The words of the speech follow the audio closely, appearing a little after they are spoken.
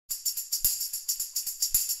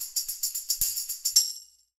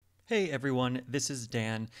Hey everyone, this is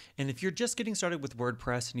Dan, and if you're just getting started with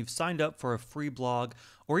WordPress and you've signed up for a free blog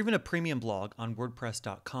or even a premium blog on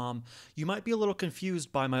WordPress.com, you might be a little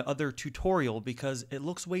confused by my other tutorial because it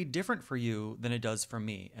looks way different for you than it does for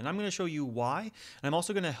me. And I'm going to show you why, and I'm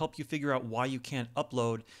also going to help you figure out why you can't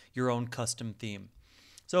upload your own custom theme.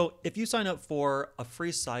 So if you sign up for a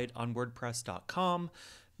free site on WordPress.com,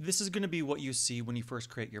 this is going to be what you see when you first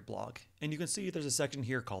create your blog. And you can see there's a section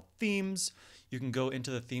here called themes. You can go into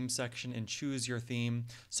the theme section and choose your theme.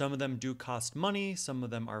 Some of them do cost money, some of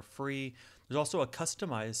them are free. There's also a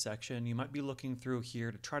customize section. You might be looking through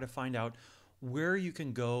here to try to find out where you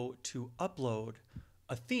can go to upload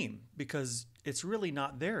a theme because it's really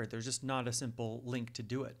not there. There's just not a simple link to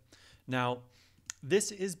do it. Now,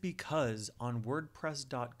 this is because on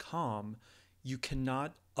WordPress.com, you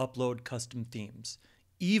cannot upload custom themes,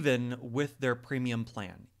 even with their premium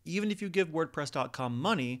plan. Even if you give WordPress.com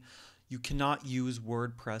money, you cannot use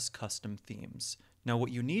WordPress custom themes. Now,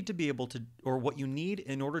 what you need to be able to, or what you need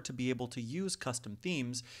in order to be able to use custom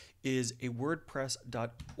themes is a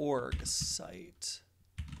WordPress.org site.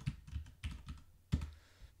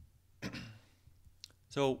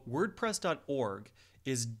 So WordPress.org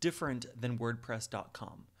is different than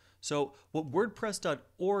WordPress.com. So what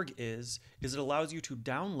WordPress.org is it allows you to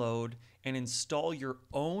download and install your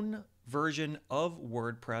own version of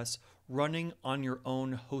WordPress running on your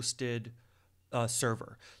own hosted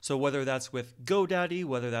server. So whether that's with GoDaddy,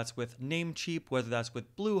 whether that's with Namecheap, whether that's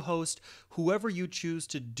with Bluehost, whoever you choose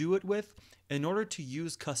to do it with, in order to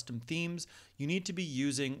use custom themes, you need to be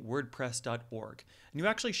using WordPress.org. And you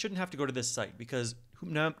actually shouldn't have to go to this site because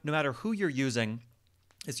no matter who you're using,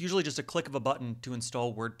 it's usually just a click of a button to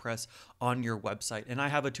install WordPress on your website. And I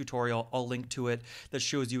have a tutorial, I'll link to it, that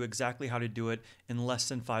shows you exactly how to do it in less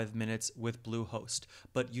than 5 minutes with Bluehost.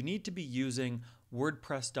 But you need to be using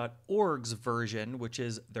WordPress.org's version, which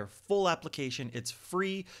is their full application. It's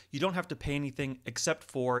free. You don't have to pay anything except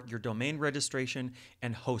for your domain registration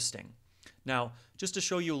and hosting. Now, just to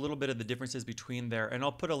show you a little bit of the differences between there, and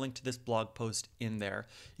I'll put a link to this blog post in there.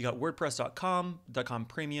 You got WordPress.com, .com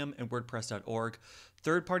Premium, and WordPress.org.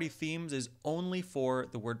 Third-party themes is only for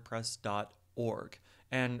the WordPress.org.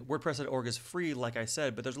 And WordPress.org is free, like I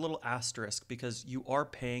said, but there's a little asterisk because you are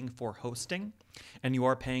paying for hosting and you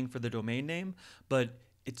are paying for the domain name, but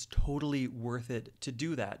it's totally worth it to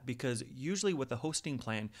do that because usually with a hosting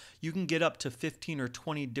plan, you can get up to 15 or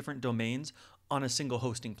 20 different domains on a single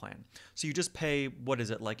hosting plan. So you just pay, what is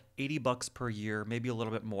it, like $80 per year, maybe a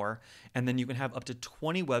little bit more, and then you can have up to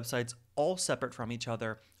 20 websites all separate from each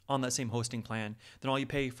other on that same hosting plan. Then all you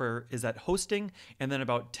pay for is that hosting and then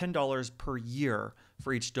about $10 per year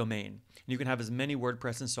for each domain. And you can have as many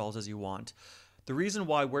WordPress installs as you want. The reason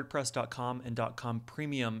why WordPress.com and .com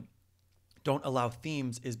Premium don't allow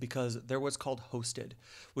themes is because they're what's called hosted,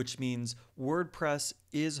 which means WordPress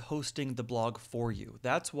is hosting the blog for you.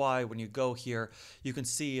 That's why when you go here, you can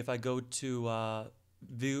see if I go to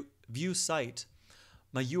view site,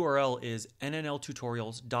 my URL is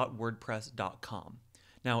nnltutorials.wordpress.com.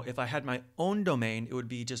 Now, if I had my own domain, it would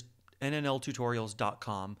be just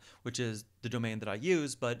nnltutorials.com, which is the domain that I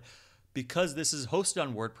use, but because this is hosted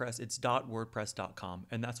on WordPress, it's .wordpress.com,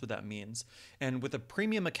 and that's what that means. And with a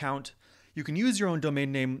premium account, you can use your own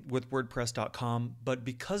domain name with WordPress.com, but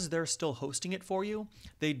because they're still hosting it for you,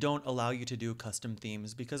 they don't allow you to do custom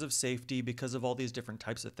themes because of safety, because of all these different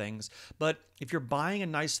types of things. But if you're buying a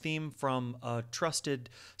nice theme from a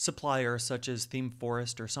trusted supplier such as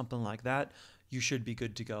ThemeForest or something like that, you should be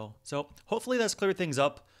good to go. So hopefully that's cleared things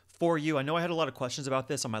up for you. I know I had a lot of questions about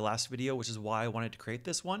this on my last video, which is why I wanted to create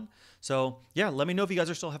this one. So yeah, let me know if you guys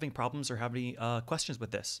are still having problems or have any questions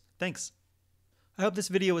with this. Thanks. I hope this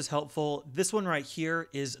video was helpful. This one right here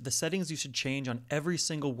is the settings you should change on every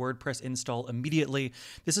single WordPress install immediately.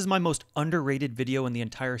 This is my most underrated video in the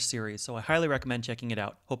entire series, so I highly recommend checking it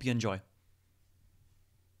out. Hope you enjoy.